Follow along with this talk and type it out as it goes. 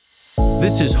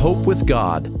This is Hope with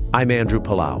God. I'm Andrew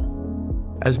Palau.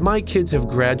 As my kids have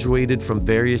graduated from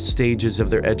various stages of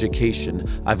their education,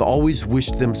 I've always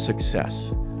wished them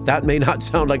success. That may not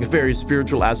sound like a very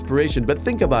spiritual aspiration, but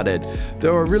think about it.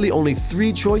 There are really only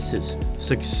three choices: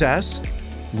 success,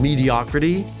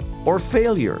 mediocrity, or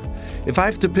failure. If I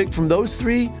have to pick from those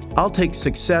three, I'll take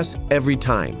success every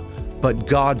time, but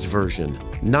God's version,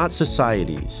 not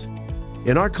society's.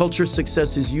 In our culture,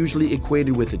 success is usually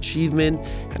equated with achievement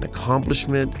and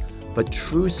accomplishment, but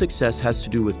true success has to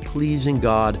do with pleasing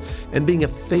God and being a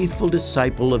faithful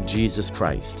disciple of Jesus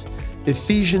Christ.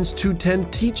 Ephesians 2:10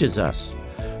 teaches us,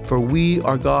 "For we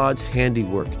are God's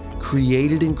handiwork,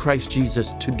 created in Christ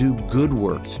Jesus to do good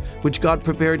works, which God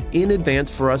prepared in advance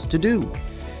for us to do."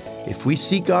 If we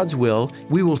seek God's will,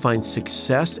 we will find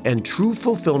success and true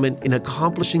fulfillment in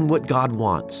accomplishing what God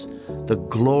wants. The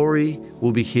glory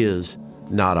will be His,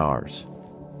 not ours.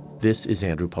 This is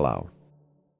Andrew Palau.